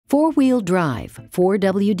Four-wheel drive,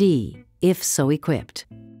 4WD, if so equipped.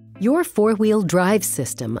 Your four-wheel drive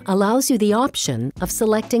system allows you the option of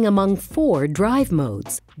selecting among 4 drive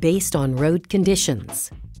modes based on road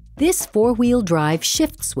conditions. This four-wheel drive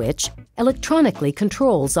shift switch electronically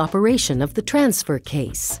controls operation of the transfer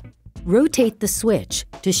case. Rotate the switch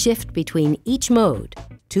to shift between each mode: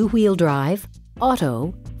 two-wheel drive,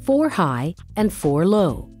 auto, 4-high, and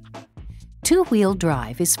 4-low. Two-wheel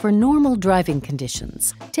drive is for normal driving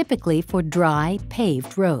conditions, typically for dry,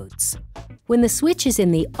 paved roads. When the switch is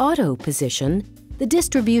in the auto position, the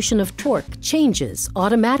distribution of torque changes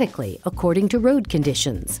automatically according to road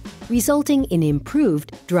conditions, resulting in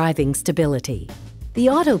improved driving stability. The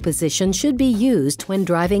auto position should be used when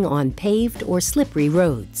driving on paved or slippery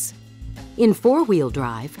roads. In four-wheel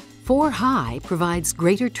drive, 4-high provides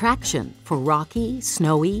greater traction for rocky,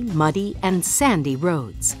 snowy, muddy, and sandy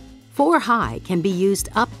roads. 4-high can be used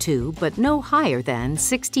up to but no higher than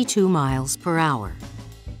 62 miles per hour.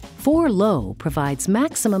 4-low provides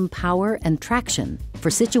maximum power and traction for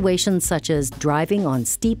situations such as driving on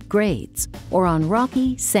steep grades or on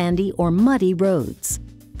rocky, sandy, or muddy roads.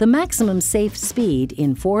 The maximum safe speed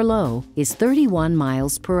in 4-low is 31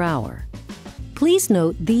 miles per hour. Please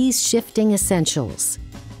note these shifting essentials.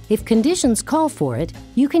 If conditions call for it,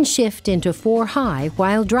 you can shift into 4-high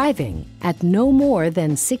while driving at no more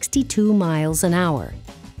than 62 miles an hour.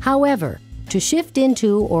 However, to shift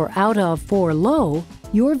into or out of 4-low,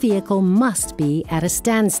 your vehicle must be at a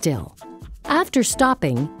standstill. After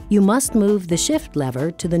stopping, you must move the shift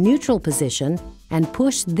lever to the neutral position and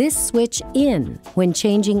push this switch in when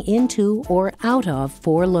changing into or out of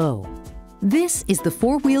 4-low. This is the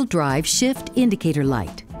four-wheel drive shift indicator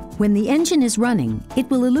light. When the engine is running, it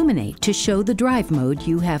will illuminate to show the drive mode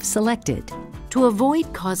you have selected. To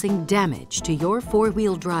avoid causing damage to your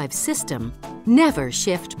four-wheel drive system, never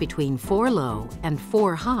shift between 4-low and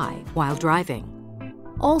 4-high while driving.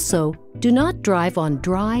 Also, do not drive on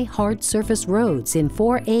dry, hard surface roads in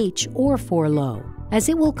 4H or 4-low, as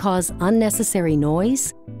it will cause unnecessary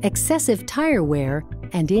noise, excessive tire wear,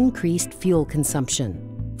 and increased fuel consumption.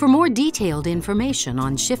 For more detailed information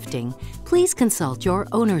on shifting, please consult your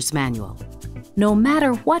owner's manual. No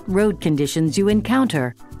matter what road conditions you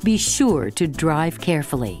encounter, be sure to drive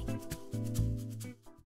carefully.